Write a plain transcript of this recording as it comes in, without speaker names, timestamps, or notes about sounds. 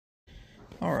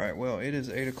Alright, well, it is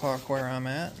 8 o'clock where I'm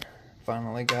at.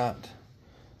 Finally got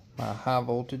my high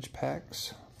voltage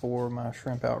packs for my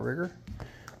shrimp outrigger.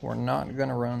 We're not going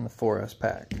to run the 4S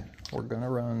pack. We're going to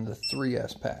run the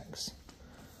 3S packs.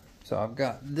 So I've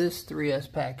got this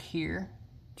 3S pack here,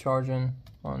 charging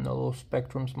on the little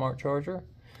Spectrum smart charger.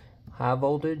 High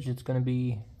voltage, it's going to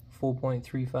be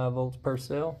 4.35 volts per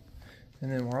cell.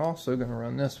 And then we're also going to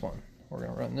run this one. We're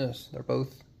going to run this. They're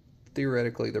both,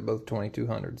 theoretically, they're both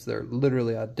 2200s. They're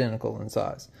literally identical in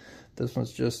size. This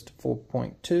one's just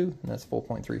 4.2 and that's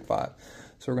 4.35.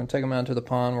 So we're going to take them out to the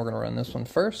pond. We're going to run this one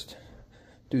first,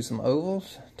 do some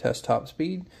ovals, test top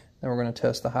speed. Then we're going to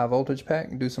test the high voltage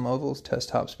pack, do some ovals, test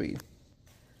top speed.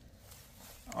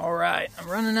 Alright, I'm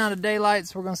running out of daylight,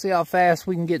 so we're going to see how fast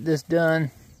we can get this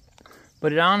done.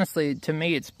 But it honestly, to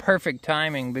me, it's perfect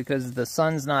timing because the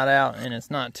sun's not out and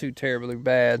it's not too terribly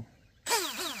bad.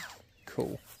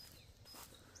 Cool.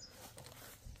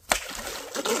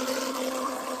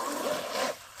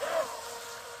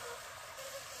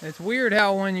 It's weird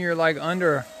how when you're like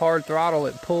under hard throttle,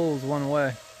 it pulls one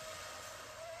way.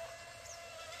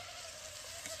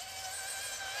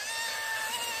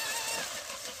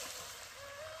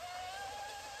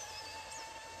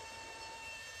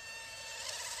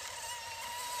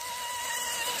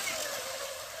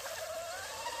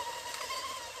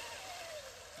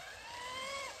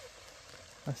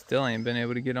 I still ain't been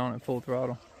able to get on at full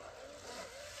throttle.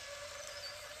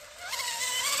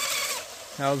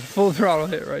 That was a full throttle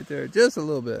hit right there, just a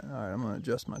little bit. All right, I'm gonna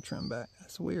adjust my trim back.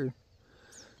 That's weird.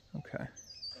 Okay.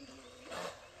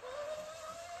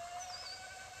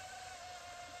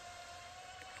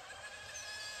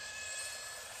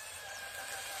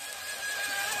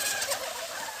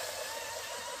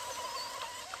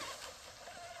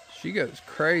 She goes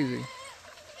crazy.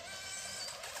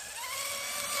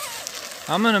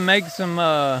 I'm gonna make some,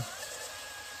 I'm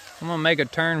gonna make a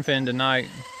turn fin tonight.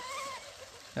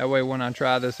 That way when I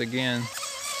try this again,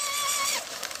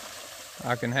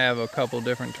 I can have a couple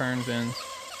different turn fins.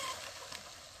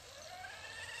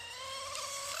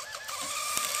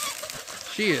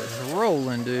 She is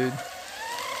rolling, dude.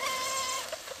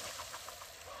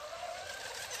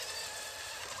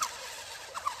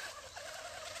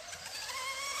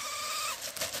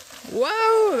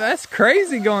 Whoa, that's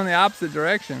crazy going the opposite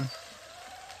direction.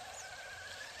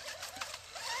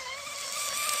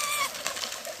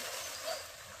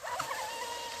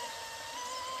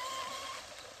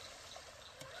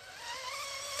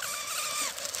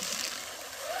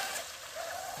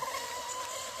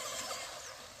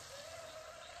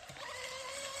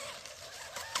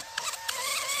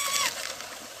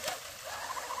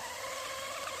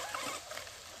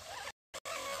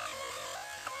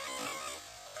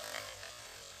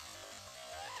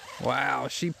 Wow,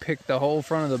 she picked the whole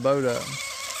front of the boat up.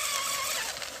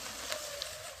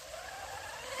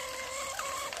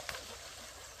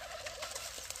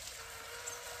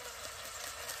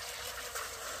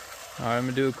 All right, I'm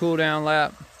gonna do a cool down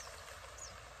lap.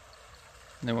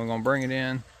 And then we're gonna bring it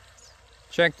in,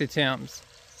 check the temps,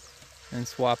 and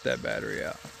swap that battery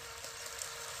out.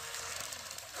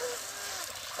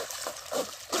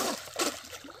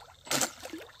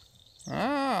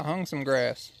 Ah, hung some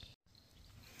grass.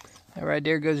 That right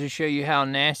there goes to show you how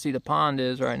nasty the pond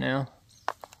is right now.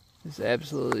 It's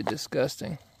absolutely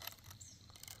disgusting.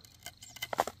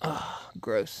 Ah,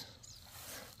 gross.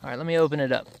 All right, let me open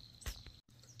it up.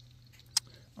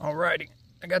 Alrighty,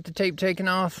 I got the tape taken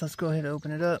off. Let's go ahead and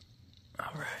open it up.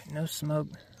 All right, no smoke.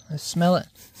 Let's smell it.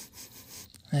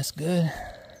 That's good.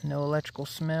 No electrical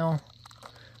smell.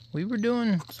 We were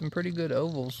doing some pretty good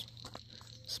ovals.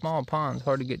 Small ponds,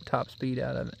 hard to get top speed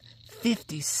out of it.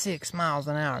 56 miles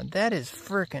an hour. That is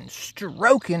freaking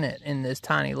stroking it in this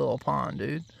tiny little pond,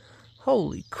 dude.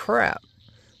 Holy crap.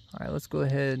 All right, let's go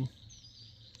ahead.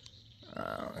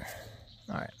 All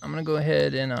right, I'm going to go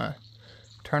ahead and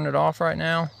turn it off right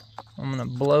now. I'm going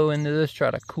to blow into this,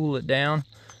 try to cool it down.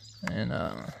 And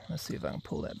let's see if I can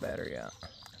pull that battery out.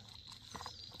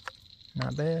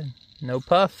 Not bad. No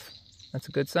puff. That's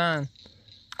a good sign.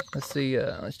 Let's see.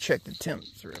 Let's check the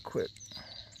temps real quick.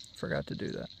 Forgot to do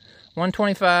that.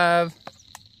 125,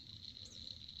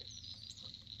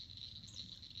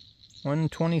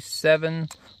 127,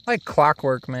 like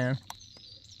clockwork, man.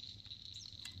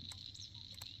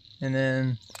 And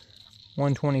then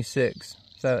 126.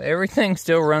 So everything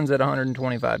still runs at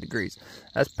 125 degrees.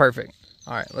 That's perfect.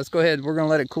 All right, let's go ahead. We're gonna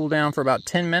let it cool down for about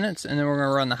 10 minutes and then we're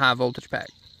gonna run the high voltage pack.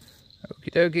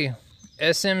 Okie dokie.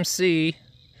 SMC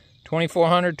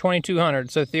 2400,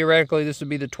 2200. So theoretically, this would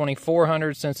be the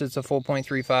 2400 since it's a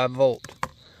 4.35 volt.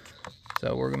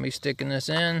 So we're going to be sticking this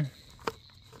in.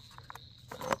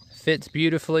 Fits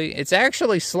beautifully. It's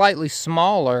actually slightly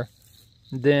smaller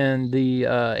than the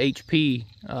HP.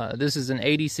 This is an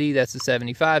 80C, that's a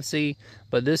 75C,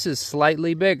 but this is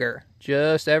slightly bigger,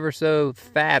 just ever so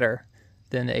fatter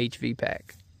than the HV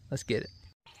pack. Let's get it.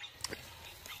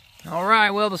 All right,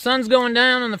 well, the sun's going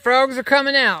down and the frogs are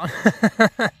coming out.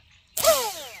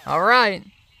 All right,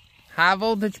 high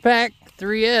voltage pack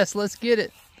 3S, let's get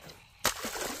it.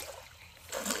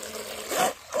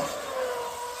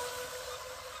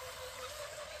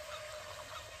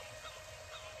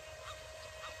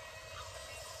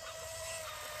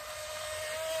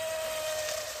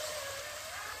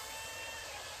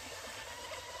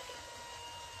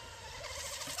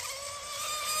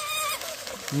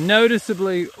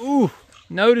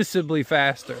 Noticeably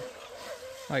faster.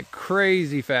 Like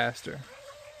crazy faster.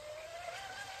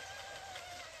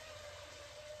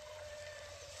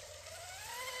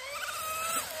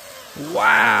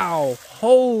 Wow,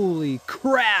 holy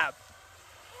crap.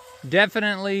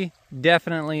 Definitely in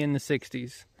the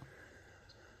 60s.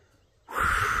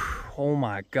 Oh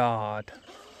my God.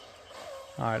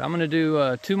 All right, I'm gonna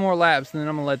do 2 more laps and then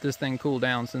I'm gonna let this thing cool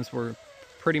down since we're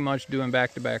pretty much doing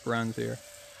back-to-back runs here.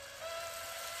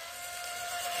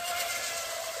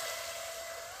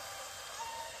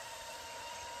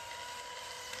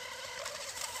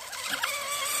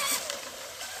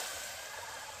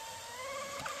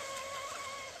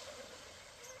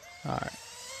 All right.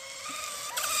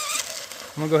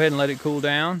 I'm gonna go ahead and let it cool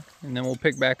down and then we'll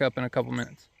pick back up in a couple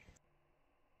minutes.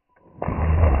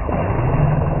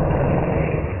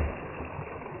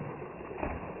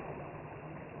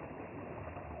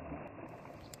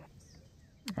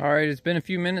 All right, it's been a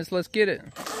few minutes, let's get it.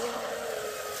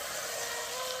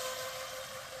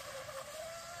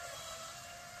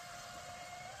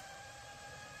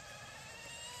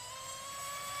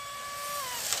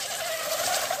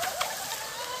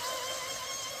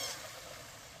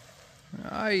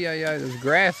 Ay, there's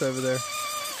grass over there.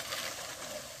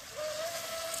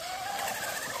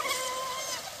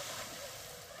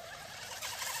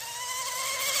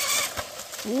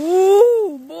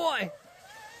 Ooh, boy.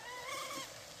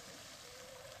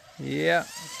 Yeah.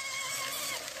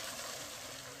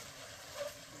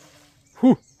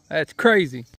 Whew, that's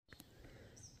crazy.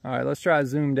 All right, let's try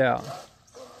zoomed out.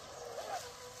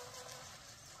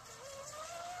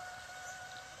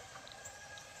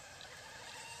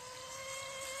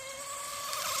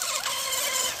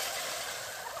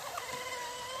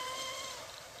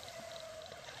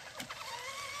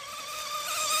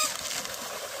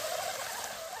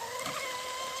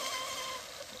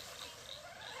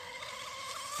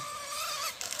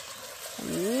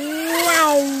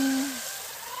 Wow.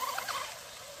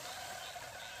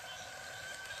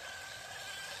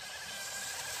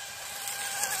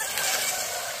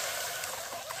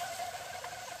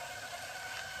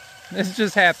 This is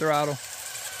just half throttle.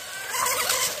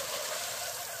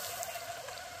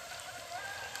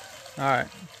 All right,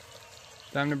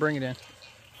 time to bring it in.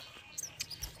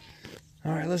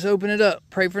 All right, let's open it up.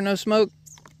 Pray for no smoke.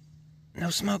 No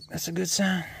smoke, that's a good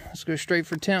sign. Let's go straight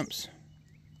for temps.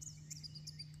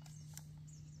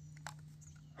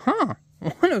 Huh,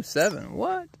 107,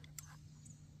 what?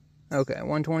 Okay,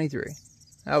 123,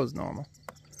 that was normal.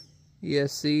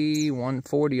 ESC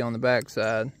 140 on the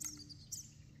backside.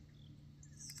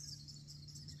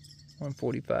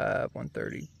 145,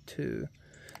 132.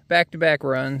 Back-to-back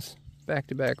runs.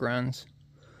 Back-to-back runs.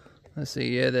 Let's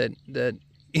see, yeah, that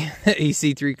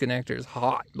EC3 connector is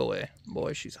hot, boy.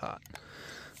 Boy, she's hot.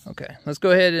 Okay, let's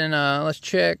go ahead and let's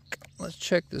check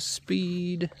the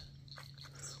speed.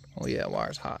 Oh yeah,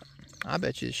 wire's hot. I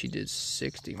bet you she did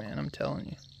 60, man, I'm telling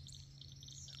you.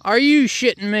 Are you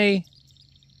shitting me?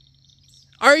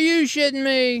 Are you shitting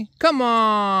me? Come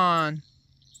on.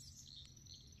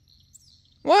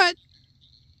 What?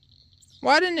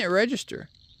 Why didn't it register?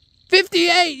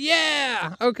 58,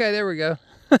 yeah! Okay, there we go.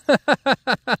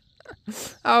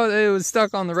 Oh, it was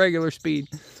stuck on the regular speed.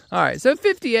 All right, so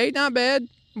 58, not bad.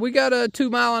 We got a 2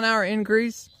 mile an hour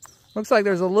increase. Looks like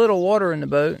there's a little water in the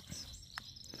boat.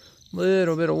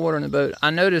 Little bit of water in the boat.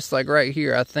 I noticed, like right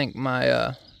here, I think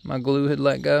my my glue had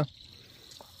let go.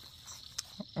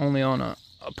 Only on a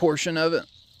portion of it.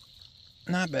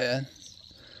 Not bad.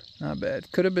 Not bad.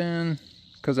 Could have been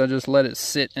because I just let it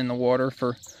sit in the water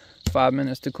for 5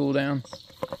 minutes to cool down.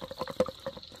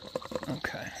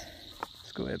 Okay.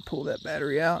 Let's go ahead and pull that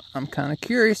battery out. I'm kind of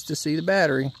curious to see the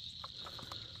battery.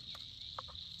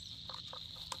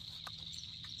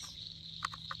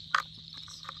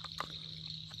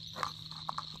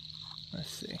 Let's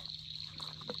see.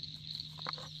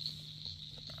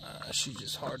 She's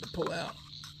just hard to pull out.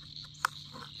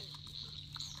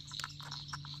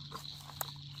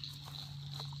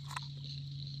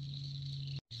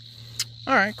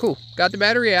 All right, cool. Got the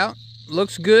battery out.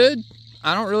 Looks good.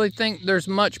 I don't really think there's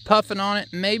much puffing on it.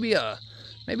 Maybe a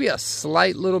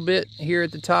slight little bit here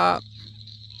at the top.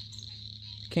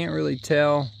 Can't really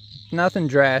tell. Nothing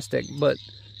drastic, but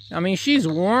I mean, she's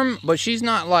warm, but she's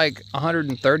not like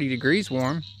 130 degrees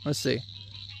warm. Let's see.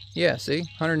 Yeah, see?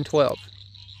 112.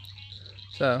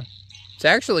 So, it's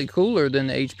actually cooler than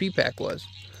the HP pack was.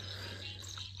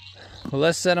 Well,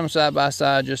 let's set them side by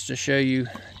side just to show you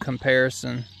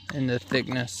comparison in the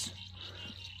thickness.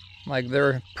 Like,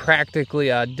 they're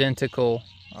practically identical.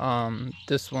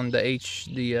 This one,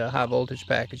 the high voltage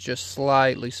pack, is just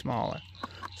slightly smaller.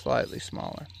 Slightly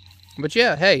smaller. But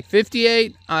yeah, hey,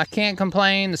 58, I can't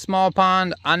complain. The small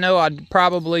pond, I know I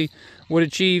probably would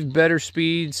achieve better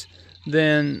speeds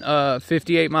than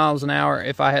 58 miles an hour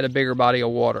if I had a bigger body of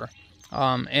water.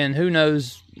 And who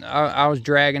knows, I was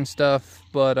dragging stuff,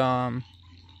 but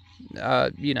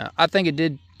you know, I think it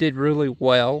did really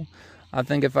well. I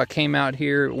think if I came out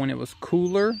here when it was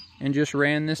cooler and just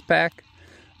ran this pack,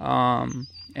 and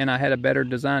I had a better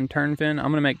designed turn fin,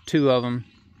 I'm gonna make 2 of them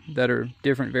that are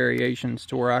different variations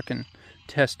to where I can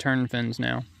test turn fins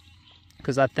now,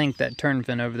 because I think that turn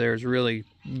fin over there is really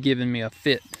giving me a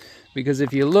fit. Because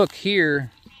if you look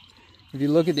here, if you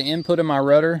look at the input of my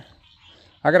rudder,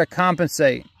 I gotta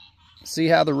compensate. See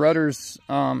how the rudder's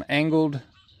angled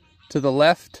to the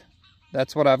left?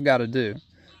 That's what I've got to do.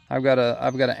 I've got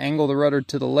to angle the rudder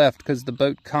to the left because the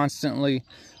boat constantly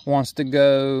wants to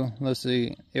go, let's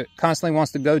see, it constantly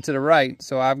wants to go to the right,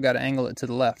 so I've got to angle it to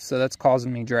the left, so that's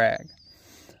causing me drag.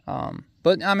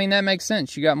 But I mean, that makes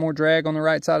sense. You got more drag on the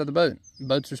right side of the boat.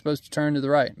 Boats are supposed to turn to the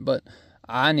right, but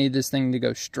I need this thing to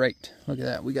go straight. Look at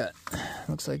that. We got,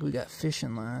 looks like we got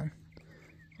fishing line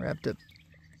wrapped up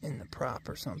in the prop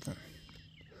or something.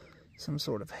 Some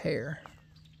sort of hair.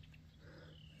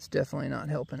 It's definitely not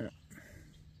helping it.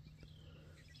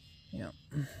 Yeah,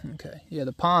 okay. Yeah,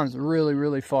 the pond's really,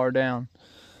 really far down.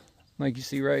 Like you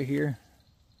see right here.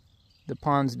 The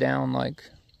pond's down like,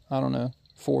 I don't know,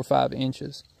 4 or 5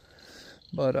 inches.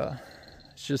 But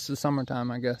it's just the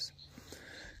summertime, I guess.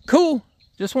 Cool.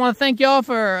 Just want to thank y'all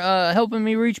for helping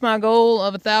me reach my goal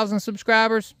of 1,000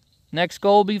 subscribers. Next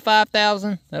goal will be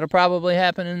 5,000. That'll probably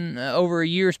happen in over a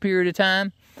year's period of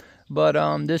time. But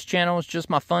this channel is just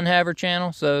my fun haver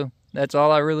channel, so that's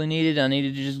all I really needed. I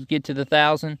needed to just get to the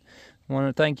 1,000. I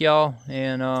want to thank y'all,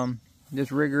 and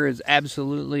this rigger is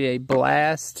absolutely a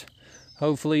blast.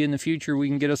 Hopefully in the future we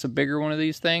can get us a bigger one of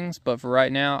these things, but for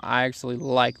right now I actually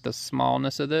like the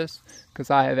smallness of this because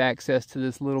I have access to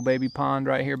this little baby pond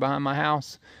right here behind my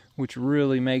house, which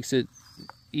really makes it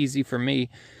easy for me,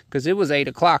 because it was 8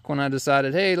 o'clock when I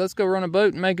decided, hey, let's go run a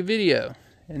boat and make a video.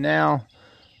 And now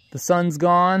the sun's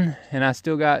gone and I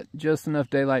still got just enough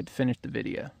daylight to finish the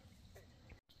video.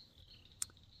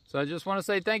 So I just want to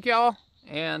say thank y'all,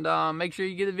 and make sure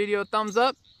you give the video a thumbs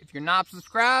up. If you're not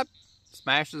subscribed,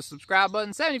 smash the subscribe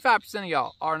button. 75% of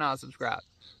y'all are not subscribed.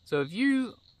 So if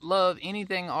you love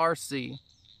anything RC,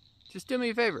 just do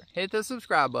me a favor. Hit the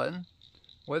subscribe button,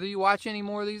 whether you watch any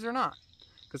more of these or not.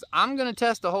 Because I'm going to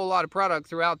test a whole lot of product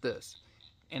throughout this.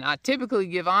 And I typically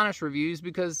give honest reviews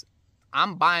because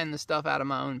I'm buying the stuff out of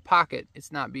my own pocket.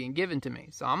 It's not being given to me.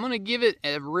 So I'm going to give it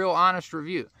a real honest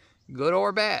review, good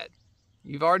or bad.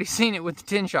 You've already seen it with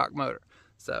the 10-shock motor.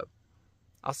 So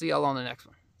I'll see y'all on the next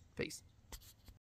one. Peace.